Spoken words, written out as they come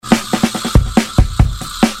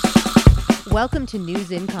Welcome to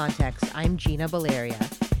News in Context. I'm Gina Valeria.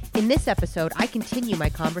 In this episode, I continue my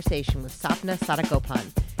conversation with Sapna Sadagopan,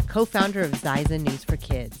 co-founder of Zyza News for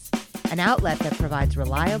Kids, an outlet that provides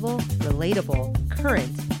reliable, relatable,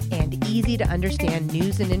 current, and easy-to-understand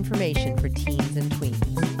news and information for teens and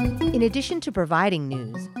tweens. In addition to providing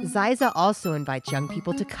news, Zyza also invites young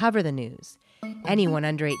people to cover the news. Anyone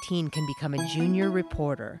under 18 can become a junior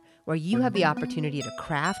reporter, where you have the opportunity to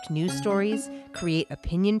craft news stories, create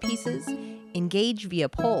opinion pieces, engage via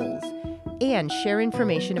polls, and share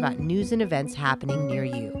information about news and events happening near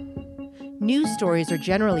you. News stories are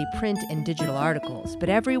generally print and digital articles, but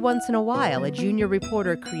every once in a while, a junior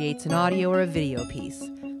reporter creates an audio or a video piece,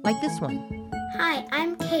 like this one. Hi,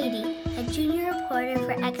 I'm Katie, a junior reporter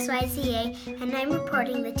for XYZA, and I'm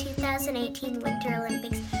reporting the 2018 Winter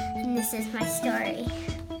Olympics, and this is my story.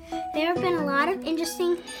 There have been a lot of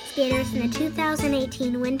interesting skaters in the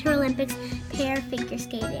 2018 Winter Olympics pair figure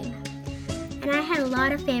skating, and I had a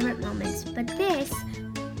lot of favorite moments, but this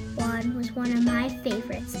one was one of my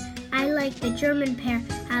favorites. I like the German pair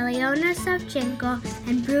Aliona Savchenko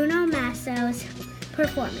and Bruno Masso's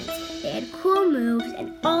performance. They had cool moves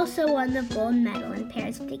and also won the gold medal in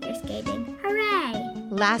pairs figure skating. Hooray!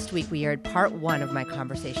 Last week, we aired part 1 of my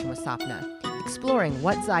conversation with Sapna, exploring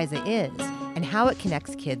what Zyza is and how it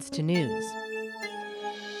connects kids to news.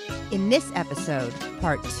 In this episode,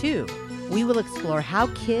 part 2, we will explore how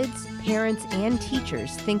kids, parents, and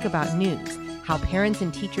teachers think about news, how parents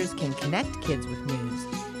and teachers can connect kids with news,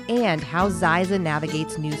 and how Zyza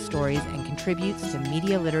navigates news stories and contributes to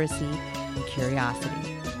media literacy and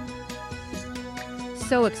curiosity.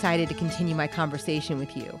 So excited to continue my conversation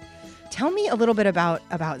with you. Tell me a little bit about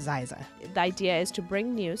Zyza. The idea is to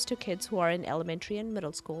bring news to kids who are in elementary and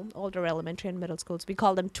middle school, older elementary and middle schools. We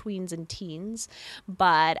call them tweens and teens,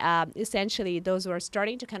 but essentially those who are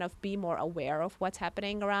starting to kind of be more aware of what's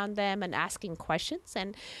happening around them and asking questions,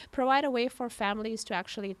 and provide a way for families to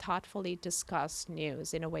actually thoughtfully discuss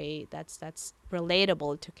news in a way that's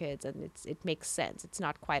relatable to kids, and it makes sense. It's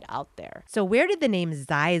not quite out there. So where did the name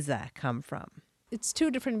Zyza come from? It's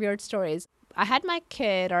two different weird stories. I had my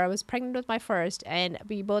kid, or I was pregnant with my first, and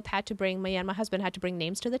me and my husband had to bring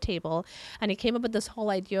names to the table. And he came up with this whole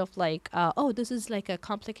idea of this is like a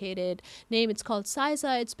complicated name. It's called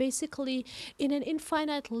Zyza. It's basically in an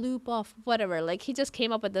infinite loop of whatever. Like, he just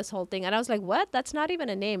came up with this whole thing. And I was like, what? That's not even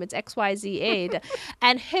a name. It's XYZA.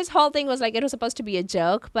 And his whole thing was like, it was supposed to be a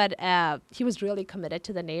joke, but he was really committed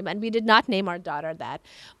to the name. And we did not name our daughter that.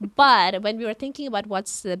 But when we were thinking about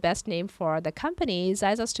what's the best name for the company,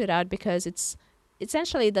 Zyza stood out because it's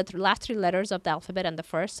essentially the last 3 letters of the alphabet and the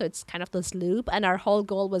first, so it's kind of this loop. And our whole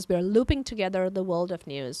goal was we're looping together the world of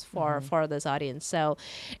news for this audience. So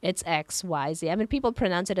it's XYZ. I mean, people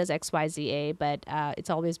pronounce it as XYZA, but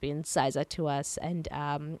it's always been Zyza to us. And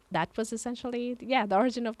that was essentially, the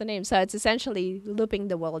origin of the name. So it's essentially looping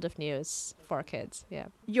the world of news for kids. Yeah.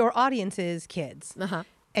 Your audience is kids. Uh-huh.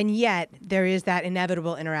 And yet there is that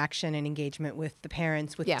inevitable interaction and engagement with the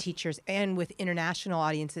parents, with the teachers, and with international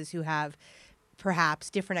audiences who have perhaps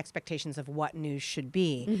different expectations of what news should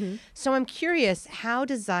be. Mm-hmm. So I'm curious, how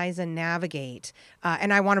does Zyza navigate?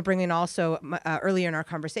 And I want to bring in also, earlier in our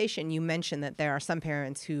conversation, you mentioned that there are some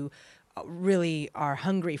parents who really are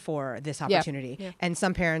hungry for this opportunity. Yeah. And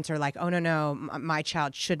some parents are like, oh, no, my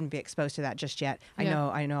child shouldn't be exposed to that just yet. I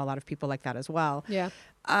know a lot of people like that as well. Yeah.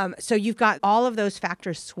 So you've got all of those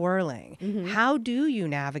factors swirling. Mm-hmm. How do you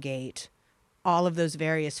navigate all of those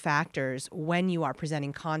various factors when you are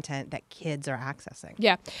presenting content that kids are accessing?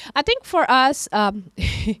 Yeah, I think for us,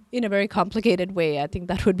 in a very complicated way, I think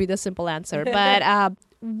that would be the simple answer. But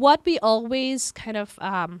what we always kind of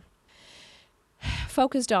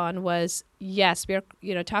focused on was, yes,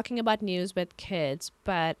 we're talking about news with kids,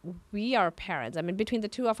 but we are parents. I mean, between the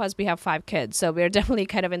two of us, we have 5 kids, so we're definitely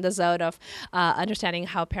kind of in the zone of understanding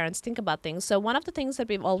how parents think about things. So one of the things that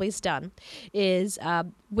we've always done is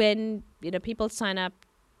when people sign up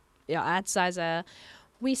at Zyza,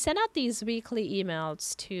 we send out these weekly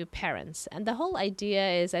emails to parents. And the whole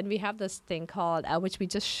idea is, and we have this thing called, which we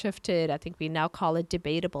just shifted, I think we now call it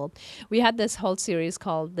Debatable. We had this whole series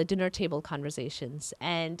called the Dinner Table Conversations.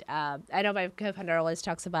 And I know my co-founder always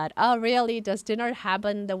talks about, oh, really? Does dinner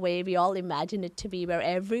happen the way we all imagine it to be, where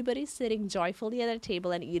everybody's sitting joyfully at a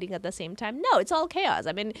table and eating at the same time? No, it's all chaos.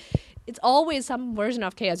 I mean, it's always some version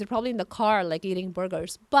of chaos. You're probably in the car, like eating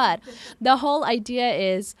burgers. But the whole idea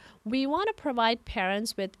is, we want to provide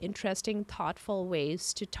parents with interesting, thoughtful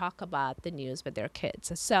ways to talk about the news with their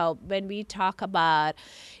kids. So when we talk about,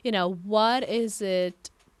 what is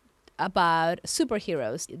it about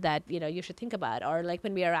superheroes that you should think about, or like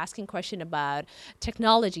when we are asking question about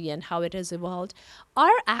technology and how it has evolved,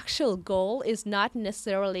 our actual goal is not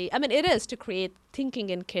necessarily, I mean, it is to create thinking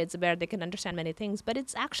in kids where they can understand many things, but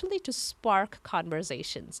it's actually to spark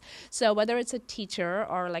conversations. So whether it's a teacher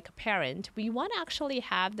or like a parent, we want to actually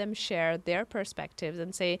have them share their perspectives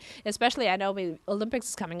and say, especially I know Olympics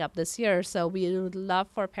is coming up this year, so we would love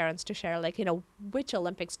for parents to share, like, which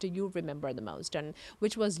Olympics do you remember the most, and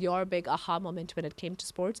which was your big aha moment when it came to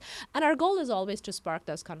sports. And our goal is always to spark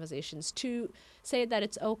those conversations, to say that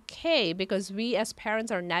it's okay, because we as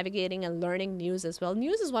parents are navigating and learning news as well.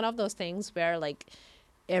 News is one of those things where like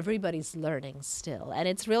everybody's learning still, and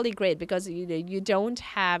it's really great because you don't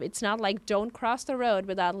have, it's not like don't cross the road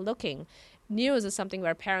without looking. News is something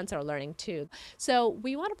where parents are learning too. So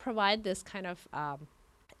we want to provide this kind of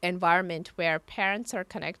environment where parents are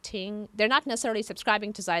connecting. They're not necessarily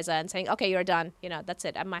subscribing to Zyza and saying, okay, you're done, that's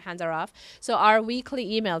it, my hands are off. So our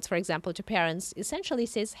weekly emails, for example, to parents essentially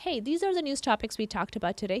says, hey, these are the news topics we talked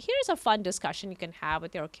about today. Here's a fun discussion you can have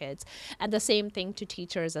with your kids. And the same thing to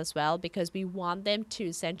teachers as well, because we want them to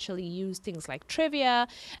essentially use things like trivia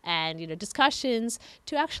and discussions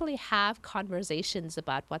to actually have conversations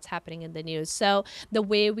about what's happening in the news. So the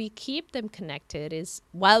way we keep them connected is,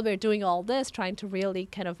 while we're doing all this, trying to really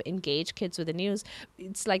kind of engage kids with the news.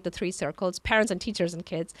 It's like the three circles: parents and teachers and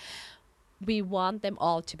kids. We want them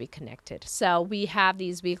all to be connected. So we have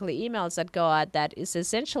these weekly emails that go out that is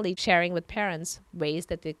essentially sharing with parents ways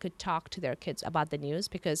that they could talk to their kids about the news,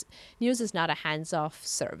 because news is not a hands-off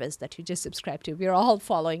service that you just subscribe to. We're all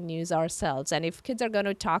following news ourselves. And if kids are going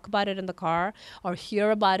to talk about it in the car or hear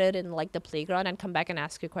about it in like the playground and come back and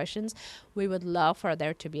ask you questions, we would love for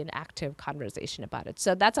there to be an active conversation about it.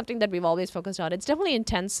 So that's something that we've always focused on. It's definitely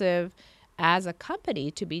intensive as a company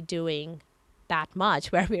to be doing that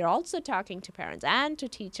much, where we're also talking to parents and to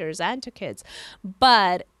teachers and to kids.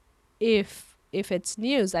 But if it's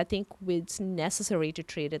news, I think it's necessary to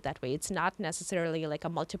treat it that way. It's not necessarily like a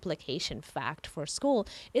multiplication fact for school.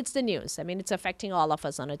 It's the news. I mean, it's affecting all of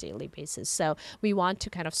us on a daily basis. So we want to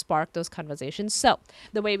kind of spark those conversations. So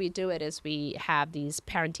the way we do it is we have these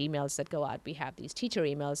parent emails that go out. We have these teacher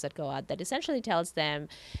emails that go out that essentially tells them,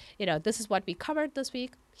 this is what we covered this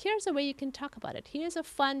week. Here's a way you can talk about it. Here's a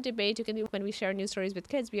fun debate you can do. When we share news stories with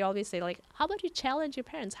kids, we always say, like, how about you challenge your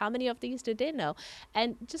parents? How many of these do they know?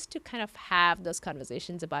 And just to kind of have those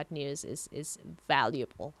conversations about news is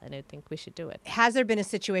valuable, and I think we should do it. Has there been a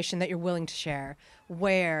situation that you're willing to share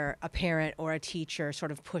where a parent or a teacher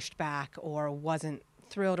sort of pushed back or wasn't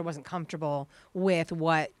thrilled or wasn't comfortable with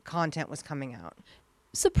what content was coming out?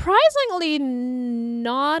 Surprisingly,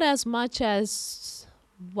 not as much as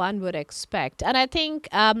one would expect. And I think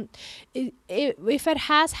if it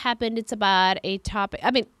has happened, it's about a topic.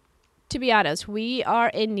 I mean, to be honest, we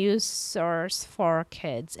are a news source for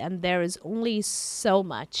kids, and there is only so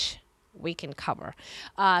much we can cover.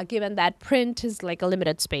 Given that print is like a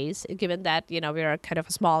limited space, given that, we're kind of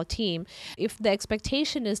a small team, if the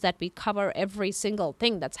expectation is that we cover every single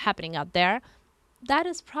thing that's happening out there, that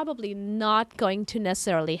is probably not going to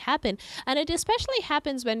necessarily happen. And it especially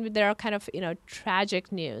happens when there are kind of,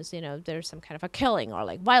 tragic news, there's some kind of a killing or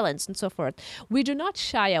like violence and so forth. We do not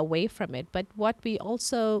shy away from it. But what we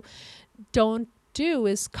also don't do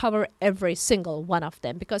is cover every single one of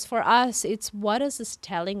them, because for us, it's what is this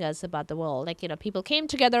telling us about the world? Like, people came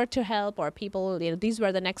together to help, or people, these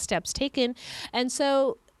were the next steps taken. And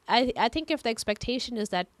so I think if the expectation is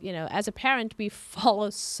that, as a parent, we follow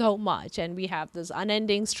so much and we have this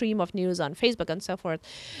unending stream of news on Facebook and so forth,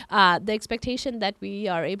 the expectation that we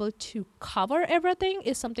are able to cover everything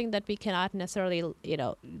is something that we cannot necessarily,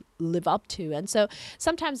 live up to. And so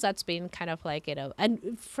sometimes that's been kind of like,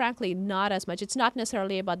 and frankly, not as much. It's not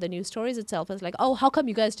necessarily about the news stories itself. It's like, oh, how come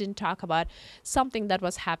you guys didn't talk about something that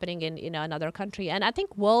was happening in another country? And I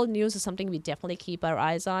think world news is something we definitely keep our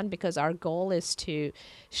eyes on, because our goal is to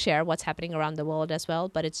share what's happening around the world as well.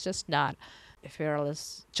 But it's just not, if we're a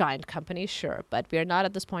giant company, sure, but we're not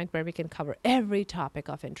at this point where we can cover every topic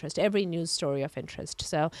of interest, every news story of interest.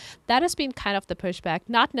 So that has been kind of the pushback,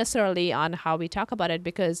 not necessarily on how we talk about it,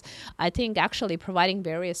 because I think actually providing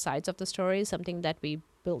various sides of the story is something that we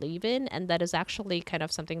believe in, and that is actually kind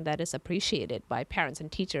of something that is appreciated by parents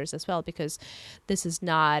and teachers as well, because this is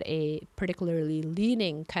not a particularly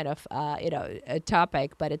leaning kind of a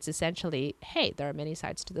topic, but it's essentially, hey, there are many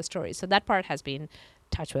sides to the story. So that part has been,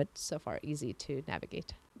 touch wood, so far easy to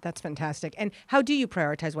navigate. That's fantastic. And how do you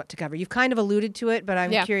prioritize what to cover? You've kind of alluded to it, but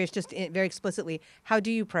I'm curious, just very explicitly, how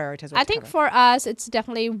do you prioritize what to cover? I think for us, it's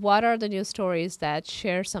definitely what are the news stories that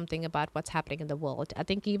share something about what's happening in the world. I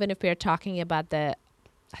think even if we're talking about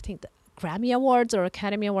Grammy Awards or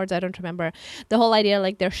Academy Awards, I don't remember. The whole idea,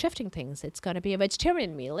 like they're shifting things. It's going to be a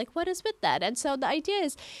vegetarian meal. Like, what is with that? And so the idea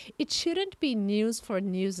is it shouldn't be news for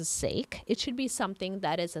news' sake. It should be something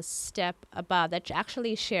that is a step above, that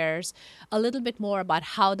actually shares a little bit more about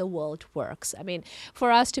how the world works. I mean,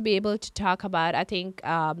 for us to be able to talk about, I think,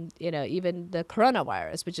 even the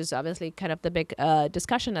coronavirus, which is obviously kind of the big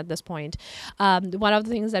discussion at this point. One of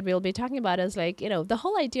the things that we'll be talking about is the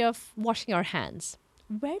whole idea of washing our hands.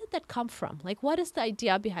 Where did that come from? Like, what is the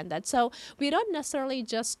idea behind that? So we don't necessarily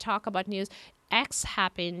just talk about news. X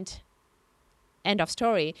happened, end of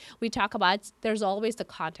story. We talk about there's always the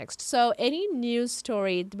context. So any news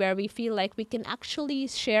story where we feel like we can actually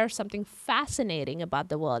share something fascinating about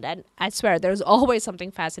the world. And I swear there's always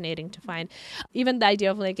something fascinating to find. Even the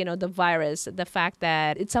idea of the virus, the fact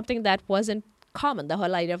that it's something that wasn't common, the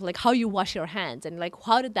whole idea of how you wash your hands and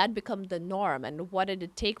how did that become the norm, and what did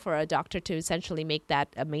it take for a doctor to essentially make that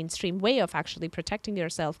a mainstream way of actually protecting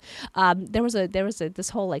yourself. There was this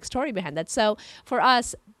whole story behind that. So for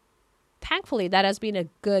us, thankfully, that has been a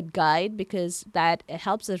good guide, because that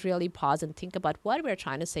helps us really pause and think about what we're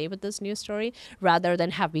trying to say with this news story, rather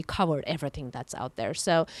than have we covered everything that's out there.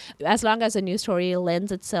 So as long as a news story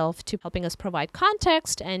lends itself to helping us provide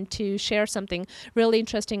context and to share something really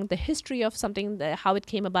interesting, the history of something, how it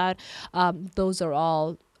came about, those are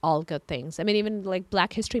all good things. I mean, even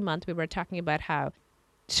Black History Month, we were talking about how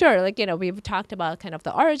sure, we've talked about kind of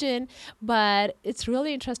the origin, but it's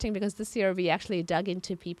really interesting because this year we actually dug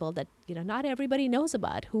into people that, not everybody knows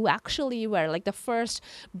about, who actually were the first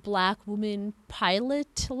Black woman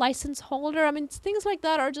pilot license holder. I mean, things like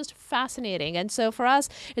that are just fascinating. And so for us,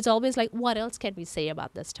 it's always what else can we say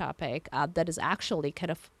about this topic that is actually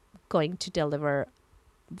kind of going to deliver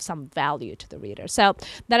some value to the reader. So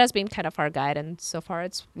that has been kind of our guide. And so far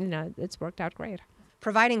it's worked out great.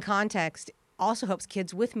 Providing context also helps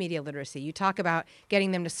kids with media literacy. You talk about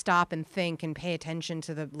getting them to stop and think and pay attention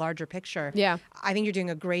to the larger picture. Yeah. I think you're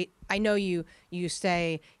doing a great, I know you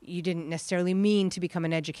say you didn't necessarily mean to become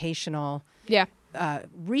an educational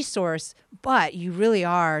resource, but you really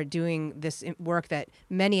are doing this work that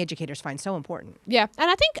many educators find so important. Yeah.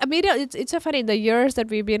 And I think media, it's so funny, the years that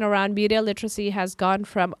we've been around, media literacy has gone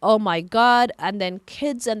from, oh my God, and then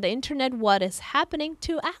kids and the internet, what is happening,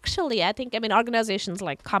 to actually, I think, organizations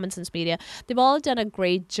like Common Sense Media, they've all done a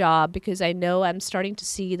great job, because I know I'm starting to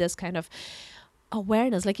see this kind of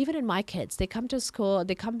awareness. Even in my kids, they come to school,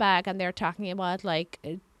 they come back, and they're talking about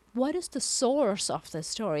what is the source of the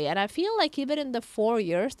story? And I feel even in the 4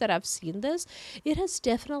 years that I've seen this, it has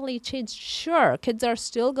definitely changed. Sure, kids are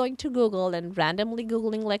still going to Google and randomly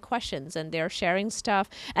Googling questions, and they're sharing stuff.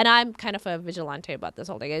 And I'm kind of a vigilante about this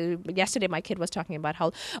whole thing. Yesterday, my kid was talking about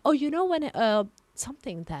how, when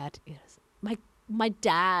something that is my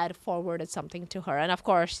dad forwarded something to her. And of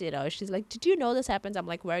course, she's like, did you know this happens? I'm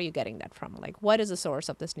like, where are you getting that from? What is the source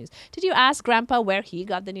of this news? Did you ask grandpa where he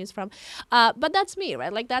got the news from? But that's me,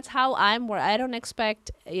 right? That's how I'm, where I don't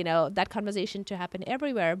expect, that conversation to happen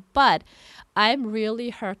everywhere. But I'm really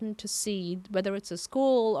heartened to see, whether it's a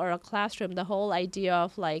school or a classroom, the whole idea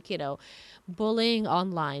of bullying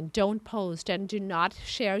online, don't post and do not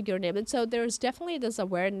share your name. And so there's definitely this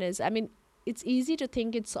awareness. I mean, it's easy to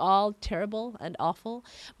think it's all terrible and awful,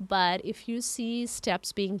 but if you see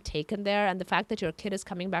steps being taken there, and the fact that your kid is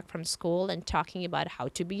coming back from school and talking about how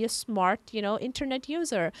to be a smart, internet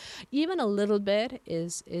user, even a little bit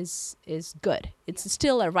is good. It's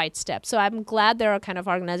still a right step. So I'm glad there are kind of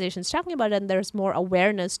organizations talking about it, and there's more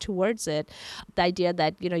awareness towards it. The idea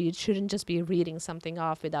that, you shouldn't just be reading something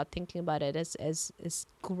off without thinking about it is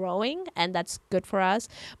growing, and that's good for us.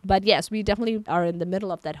 But yes, we definitely are in the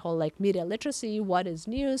middle of that whole media literacy. What is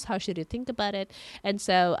news? How should you think about it? And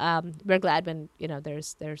so we're glad when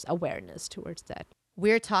there's awareness towards that.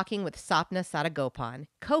 We're talking with Sapna Sadagopan,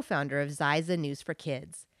 co-founder of Zyza News for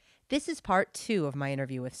Kids. This is part 2 of my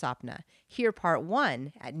interview with Sapna. Hear part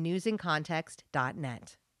 1 at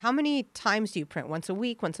newsincontext.net. How many times do you print? Once a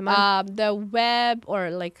week, once a month? The web, or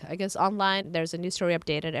I guess online, there's a news story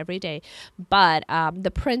updated every day. But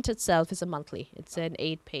the print itself is a monthly. It's an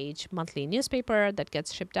 8-page monthly newspaper that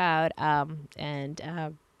gets shipped out.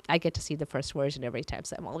 And I get to see the first version every time.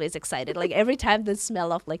 So I'm always excited. Every time the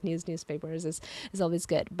smell of newspapers is always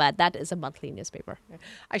good. But that is a monthly newspaper.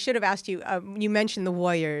 I should have asked you, you mentioned the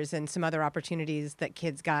Warriors and some other opportunities that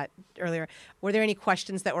kids got earlier. Were there any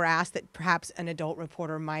questions that were asked that perhaps an adult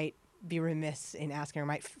reporter might be remiss in asking or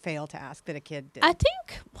might fail to ask that a kid did? I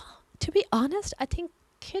think, to be honest,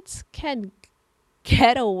 kids can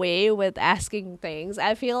get away with asking things.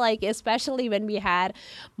 I feel especially when we had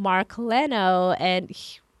Mark Leno, and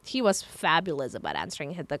he was fabulous about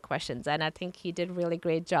answering the questions, and I think he did really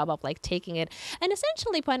great job of like taking it and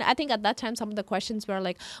essentially when I think at that time some of the questions were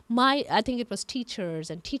like I think it was teachers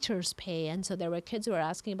and teachers pay, and so there were kids who were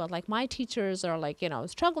asking about like my teachers are like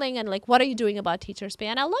struggling, and like what are you doing about teachers pay.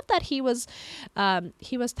 And I love that he was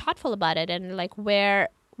thoughtful about it, and like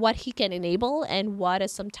what he can enable and what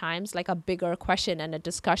is sometimes like a bigger question and a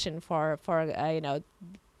discussion for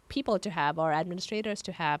people to have or administrators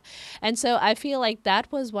to have. And so I feel like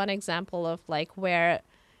that was one example of like where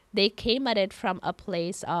they came at it from a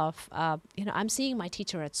place of, I'm seeing my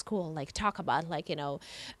teacher at school, like talk about like,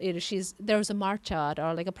 there was a march out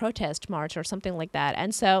or like a protest march or something like that.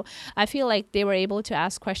 And so I feel like they were able to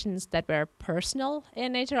ask questions that were personal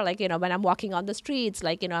in nature. Like, when I'm walking on the streets,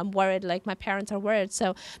 like, I'm worried, like my parents are worried.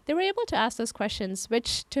 So they were able to ask those questions,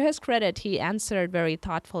 which to his credit, he answered very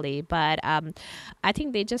thoughtfully. But I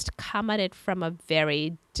think they just come at it from a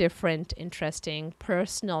very different, interesting,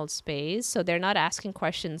 personal space. So they're not asking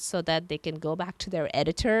questions so that they can go back to their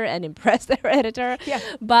editor and impress their editor,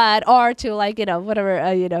 but or to like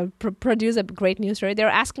produce a great news story. They're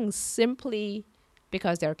asking simply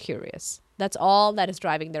because they're curious. That's all that is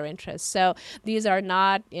driving their interest. So these are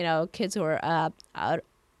not kids who are out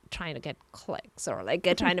trying to get clicks or like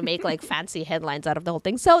trying to make like fancy headlines out of the whole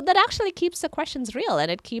thing. So that actually keeps the questions real,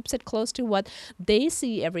 and it keeps it close to what they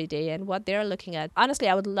see every day and what they're looking at. Honestly,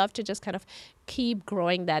 I would love to just kind of keep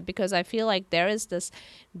growing that, because I feel like there is this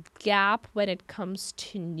gap when it comes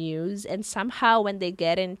to news, and somehow when they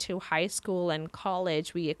get into high school and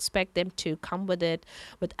college, we expect them to come with it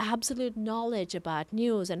with absolute knowledge about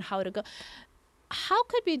news and how to go. How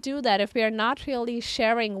could we do that if we are not really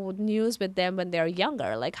sharing news with them when they're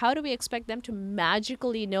younger? Like, how do we expect them to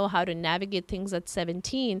magically know how to navigate things at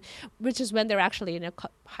 17, which is when they're actually in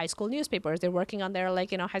high school newspapers? They're working on their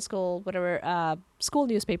high school, school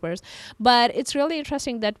newspapers. But it's really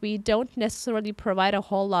interesting that we don't necessarily provide a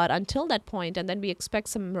whole lot until that point, and then we expect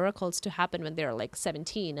some miracles to happen when they're like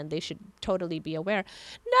 17 and they should totally be aware.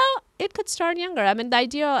 No, it could start younger. I mean, the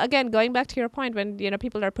idea, again, going back to your point, when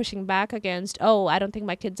people are pushing back against, I don't think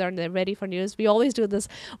my kids are ready for news. We always do this.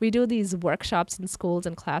 We do these workshops in schools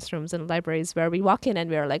and classrooms and libraries where we walk in and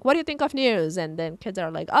we're like, what do you think of news? And then kids are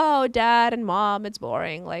like, oh, dad and mom, it's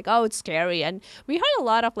boring. Like, oh, it's scary. And we heard a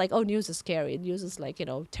lot of like, oh, news is scary. News is like,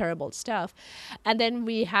 terrible stuff. And then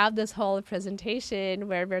we have this whole presentation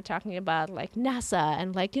where we're talking about like NASA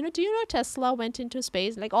and like, do you know Tesla went into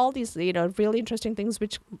space? Like all these, really interesting things,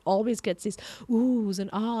 which always gets these oohs and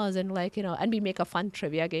ahs and like, and we make a fun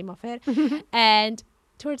trivia game of it. And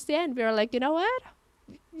towards the end, we were like, you know what?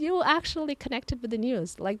 You actually connected with the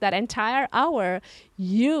news. Like that entire hour,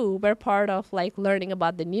 you were part of like learning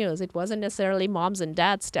about the news. It wasn't necessarily moms and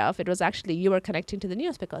dad stuff. It was actually you were connecting to the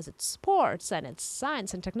news because it's sports and it's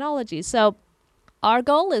science and technology. So our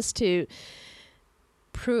goal is to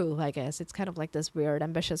prove, I guess, it's kind of like this weird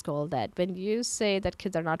ambitious goal that when you say that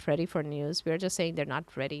kids are not ready for news, we're just saying they're not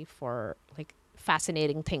ready for like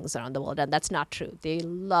fascinating things around the world, and that's not true. They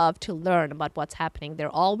love to learn about what's happening. They're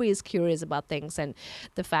always curious about things, and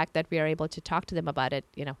the fact that we are able to talk to them about it,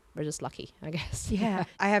 we're just lucky, I guess. Yeah.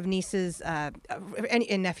 I have nieces and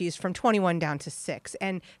nephews from 21 down to 6,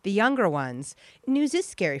 and the younger ones, news is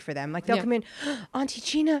scary for them. Like they'll come in, Auntie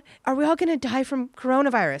Gina, are we all going to die from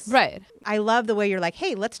coronavirus? Right. I love the way you're like,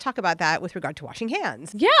 hey, let's talk about that with regard to washing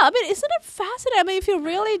hands. Yeah, I mean, isn't it fascinating? I mean, if you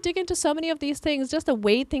really dig into so many of these things, just the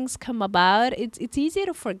way things come about, it's easy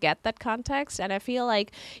to forget that context. And I feel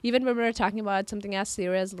like even when we were talking about something as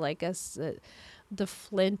serious like as the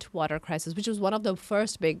Flint water crisis, which was one of the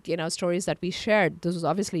first big, stories that we shared. This was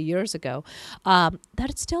obviously years ago. That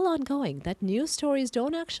it's still ongoing. That news stories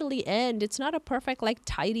don't actually end. It's not a perfect, like,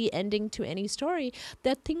 tidy ending to any story.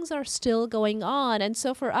 That things are still going on. And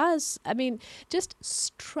so for us, I mean, just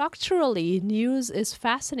structurally, news is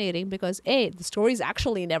fascinating because A, the stories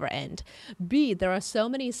actually never end. B, there are so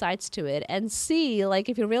many sides to it. And C, like,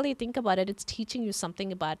 if you really think about it, it's teaching you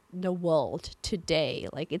something about the world today.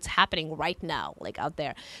 Like, it's happening right now, like out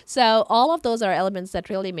there. So all of those are elements that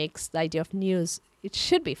really makes the idea of news, it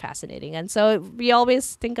should be fascinating. And so we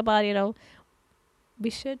always think about, we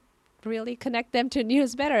should really connect them to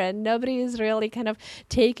news better, and nobody is really kind of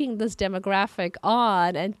taking this demographic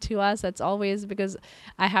on. And to us, that's always because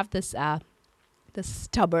I have this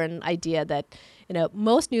stubborn idea that,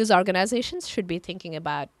 most news organizations should be thinking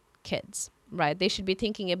about kids. Right. They should be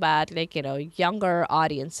thinking about younger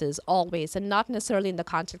audiences always, and not necessarily in the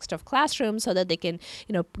context of classrooms so that they can,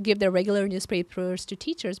 give their regular newspapers to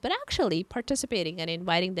teachers, but actually participating and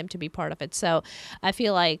inviting them to be part of it. So I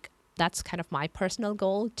feel like that's kind of my personal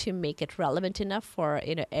goal, to make it relevant enough for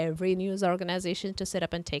every news organization to sit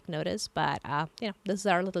up and take notice. But this is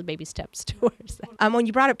our little baby steps towards that. When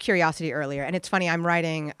you brought up curiosity earlier, and it's funny, I'm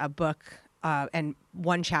writing a book and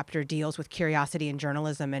one chapter deals with curiosity in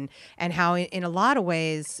journalism and how in a lot of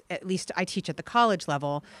ways, at least I teach at the college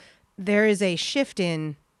level, there is a shift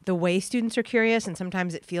in the way students are curious, and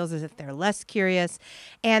sometimes it feels as if they're less curious.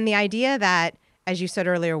 And the idea that, as you said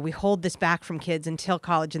earlier, we hold this back from kids until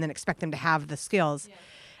college and then expect them to have the skills. Yeah.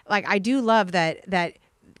 Like, I do love that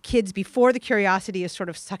kids, before the curiosity is sort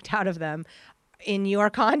of sucked out of them, in your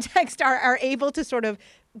context, are able to sort of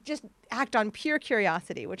just act on pure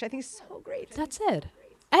curiosity, which I think is so great. That's it.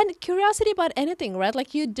 And curiosity about anything, right?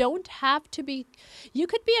 Like, you don't have to be, you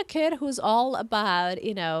could be a kid who's all about,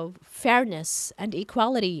 fairness and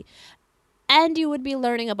equality, and you would be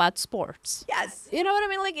learning about sports. Yes. You know what I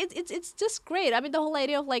mean? Like, it's just great. I mean, the whole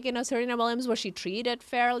idea of, like, Serena Williams, was she treated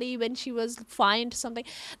fairly when she was fined something?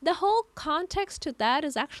 The whole context to that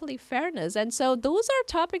is actually fairness. And so those are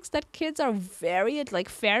topics that kids are very, like,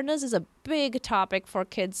 fairness is a big topic for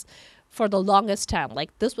kids for the longest time.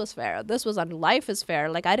 Like, this was fair. This was on life is fair.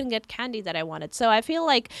 Like, I didn't get candy that I wanted. So I feel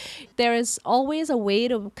like there is always a way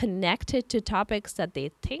to connect it to topics that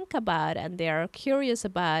they think about and they're curious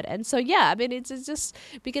about. And so, yeah, I mean, it's just,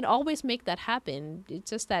 we can always make that happen.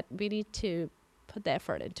 It's just that we need to put the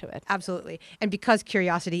effort into it. Absolutely. And because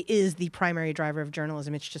curiosity is the primary driver of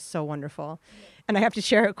journalism, it's just so wonderful. Yeah. And I have to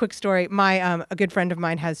share a quick story. A good friend of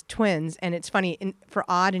mine has twins, and it's funny, for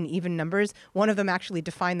odd and even numbers, one of them actually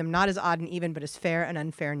defined them not as odd and even, but as fair and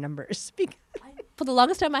unfair numbers. For the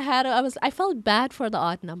longest time I felt bad for the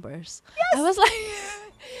odd numbers. Yes.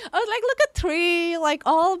 I was like, look at 3, like,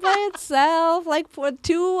 all by itself. Like, for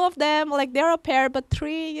 2 of them, like, they're a pair, but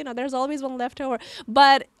 3, there's always one left over.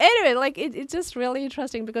 But anyway, like, it's just really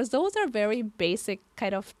interesting because those are very basic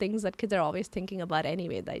kind of things that kids are always thinking about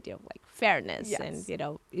anyway. The idea of, like, fairness. Yes.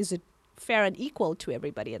 And, is it fair and equal to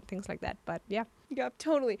everybody and things like that. But yeah. Yeah,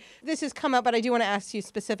 totally. This has come up, but I do want to ask you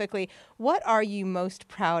specifically, what are you most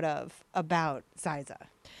proud of about Zyza?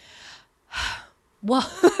 Well,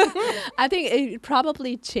 I think it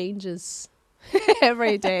probably changes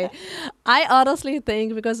every day. I honestly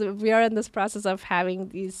think, because we are in this process of having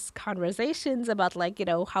these conversations about, like,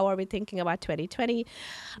 how are we thinking about 2020?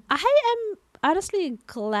 I am honestly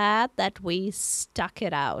glad that we stuck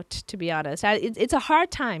it out, to be honest. It's a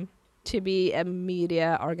hard time to be a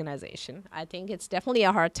media organization. I think it's definitely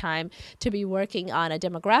a hard time to be working on a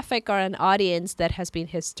demographic or an audience that has been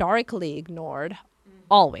historically ignored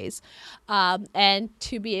always, and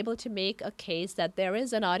to be able to make a case that there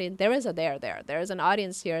is an audience, there is an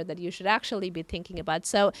audience here that you should actually be thinking about.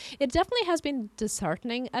 So it definitely has been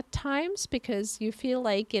disheartening at times, because you feel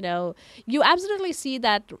like, you absolutely see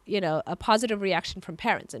that, a positive reaction from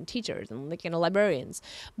parents and teachers and, like, librarians.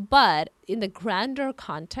 But in the grander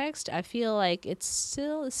context, I feel like it's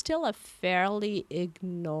still a fairly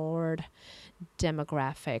ignored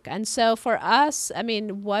demographic. And so for us, I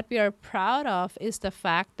mean, what we are proud of is the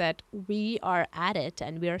fact that we are at it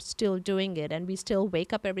and we are still doing it, and we still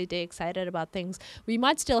wake up every day excited about things. We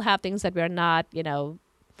might still have things that we're not,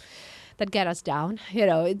 that get us down,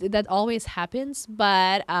 that always happens.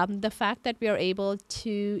 But the fact that we are able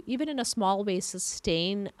to, even in a small way,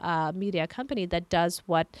 sustain a media company that does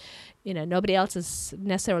what, nobody else has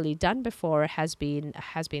necessarily done before has been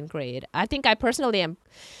great. I think I personally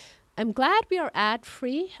I'm glad we are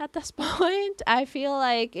ad-free at this point. I feel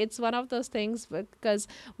like it's one of those things, because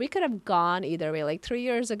we could have gone either way. Like 3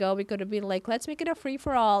 years ago, we could have been like, let's make it a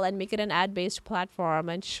free-for-all and make it an ad-based platform.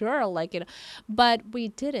 And sure, but we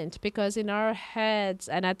didn't, because in our heads,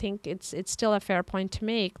 and I think it's still a fair point to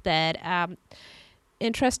make, that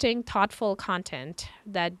interesting, thoughtful content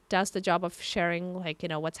that does the job of sharing,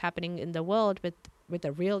 what's happening in the world with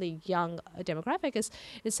a really young demographic is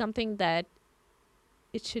something that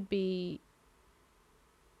it should be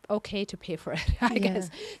okay to pay for it, I guess.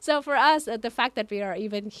 So for us, the fact that we are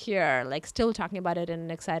even here, like, still talking about it in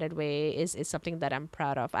an excited way is something that I'm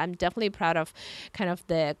proud of. I'm definitely proud of kind of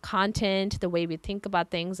the content, the way we think about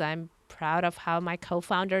things. I'm proud of how my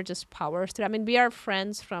co-founder just powers through. I mean, we are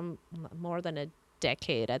friends from more than a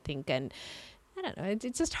decade, I think, and I don't know,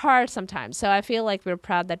 it's just hard sometimes. So I feel like we're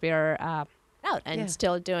proud that we are out and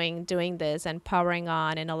still doing this and powering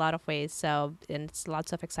on in a lot of ways. So, and it's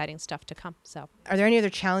lots of exciting stuff to come. So, are there any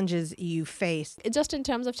other challenges you face? Just in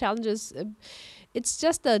terms of challenges, it's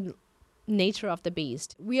just the nature of the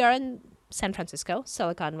beast. We are in San Francisco,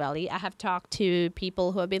 Silicon Valley. I have talked to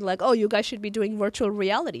people who have been like, oh, you guys should be doing virtual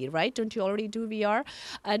reality, right? Don't you already do VR?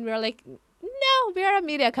 And we're like, no, we're a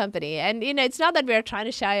media company, and it's not that we're trying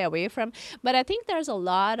to shy away from, but I think there's a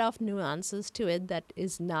lot of nuances to it that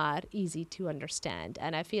is not easy to understand.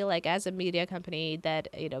 And I feel like as a media company that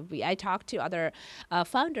I talk to other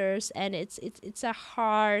founders, and it's a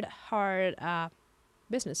hard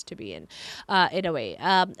business to be in a way.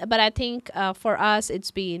 But I think for us,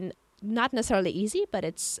 it's been not necessarily easy, but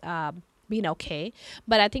it's been okay.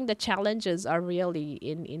 But I think the challenges are really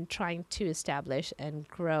in trying to establish and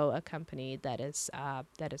grow a company that is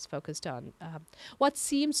focused on what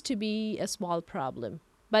seems to be a small problem.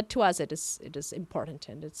 But to us, it is important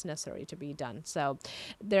and it's necessary to be done. So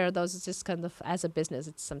there are those just kind of, as a business,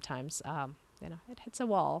 it's sometimes it hits a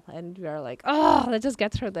wall, and we're like, oh, let's just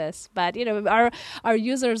get through this. But our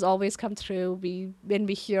users always come through. When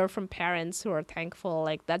we hear from parents who are thankful,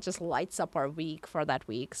 like that just lights up our week for that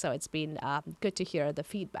week. So it's been good to hear the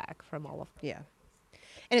feedback from all of them. Yeah.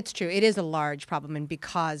 And it's true. It is a large problem, and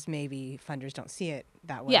because maybe funders don't see it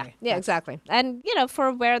that way. Yeah, exactly. And,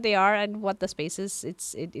 for where they are and what the space is,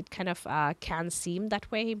 it kind of can seem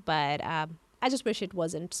that way. But I just wish it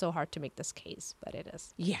wasn't so hard to make this case, but it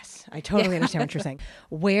is. Yes, I totally understand what you're saying.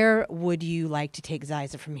 Where would you like to take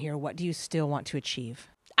Zyza from here? What do you still want to achieve?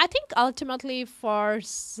 I think ultimately for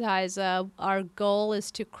Zyza, our goal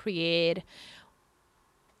is to create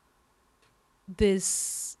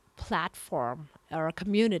this platform or a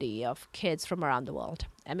community of kids from around the world.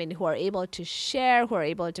 I mean, who are able to share, who are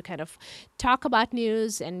able to kind of talk about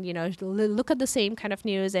news and, look at the same kind of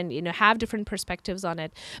news and, have different perspectives on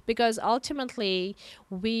it. Because ultimately,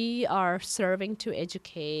 we are serving to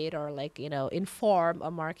educate or inform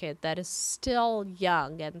a market that is still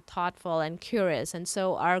young and thoughtful and curious. And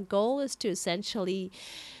so our goal is to essentially,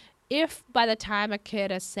 if by the time a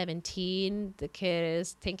kid is 17, the kid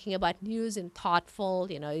is thinking about news and thoughtful,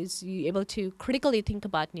 is able to critically think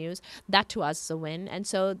about news, that to us is a win. And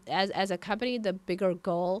so as a company, the bigger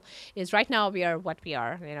goal is, right now we are what we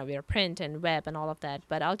are, we are print and web and all of that.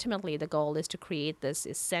 But ultimately the goal is to create this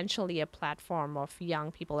essentially a platform of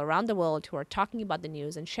young people around the world who are talking about the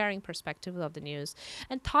news and sharing perspectives of the news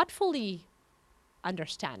and thoughtfully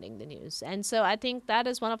understanding the news. And so I think that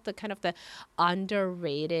is one of the kind of the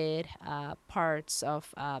underrated parts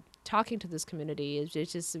of talking to this community,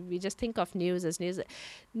 which is we just think of news as news.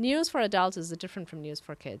 News for adults is different from news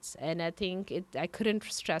for kids. And I think I couldn't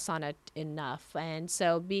stress on it enough. And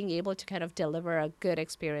so being able to kind of deliver a good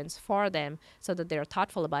experience for them so that they're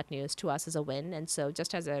thoughtful about news, to us is a win. And so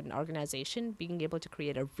just as an organization, being able to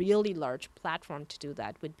create a really large platform to do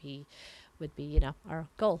that would be our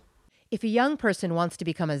goal. If a young person wants to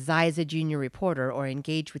become a Zyza junior reporter or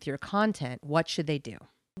engage with your content, what should they do?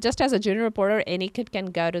 Just as a junior reporter, any kid can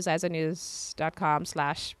go to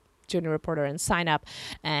zyzanews.com/junior reporter and sign up.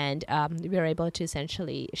 And we're able to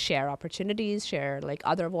essentially share opportunities, share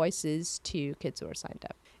other voices to kids who are signed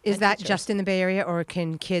up. Is that teachers. Just in the Bay Area, or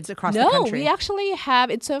can kids across the country? No, we actually have,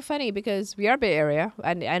 it's so funny because we are Bay Area.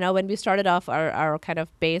 And I know when we started off, our kind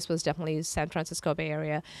of base was definitely San Francisco Bay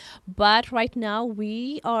Area. But right now,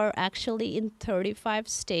 we are actually in 35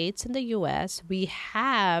 states in the U.S. We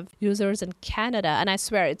have users in Canada. And I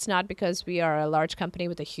swear, it's not because we are a large company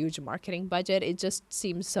with a huge marketing budget. It just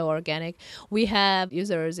seems so organic. We have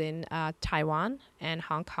users in Taiwan and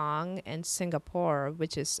Hong Kong and Singapore,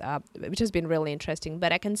 which has been really interesting.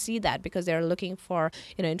 But I can see that because they're looking for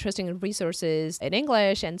interesting resources in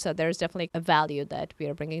English, and so there's definitely a value that we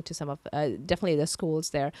are bringing to some of definitely the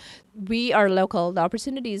schools there. We are local. The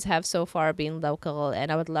opportunities have so far been local,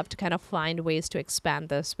 and I would love to kind of find ways to expand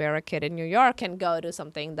this, where a kid in New York can go to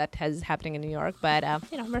something that is happening in New York. But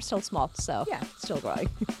we're still small, so yeah, still growing.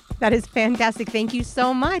 That is fantastic. Thank you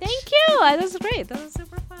so much. Thank you. That was great. That was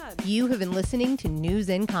super fun. You have been listening to News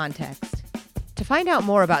in Context. To find out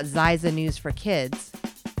more about Zyza News for Kids,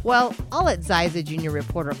 well, I'll let Zyza junior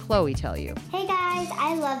reporter Chloe tell you. Hey guys,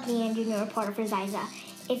 I love being junior reporter for Zyza.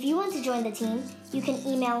 If you want to join the team, you can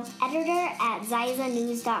email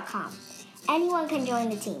editor@zyzanews.com. Anyone can join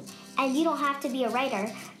the team, and you don't have to be a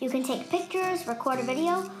writer. You can take pictures, record a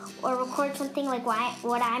video, or record something like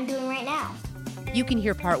what I'm doing right now. You can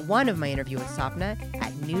hear part 1 of my interview with Sapna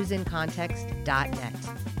at newsincontext.net.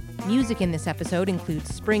 Music in this episode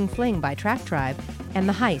includes Spring Fling by Track Tribe and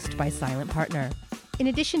The Heist by Silent Partner. In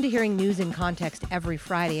addition to hearing News in Context every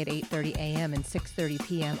Friday at 8:30 a.m. and 6:30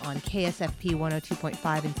 p.m. on KSFP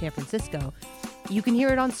 102.5 in San Francisco, you can hear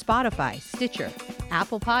it on Spotify, Stitcher,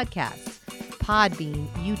 Apple Podcasts, Podbean,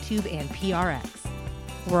 YouTube, and PRX.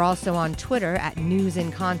 We're also on Twitter at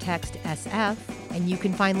NewsInContextSF, and you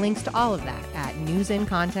can find links to all of that at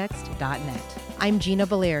newsincontext.net. I'm Gina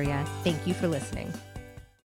Valeria. Thank you for listening.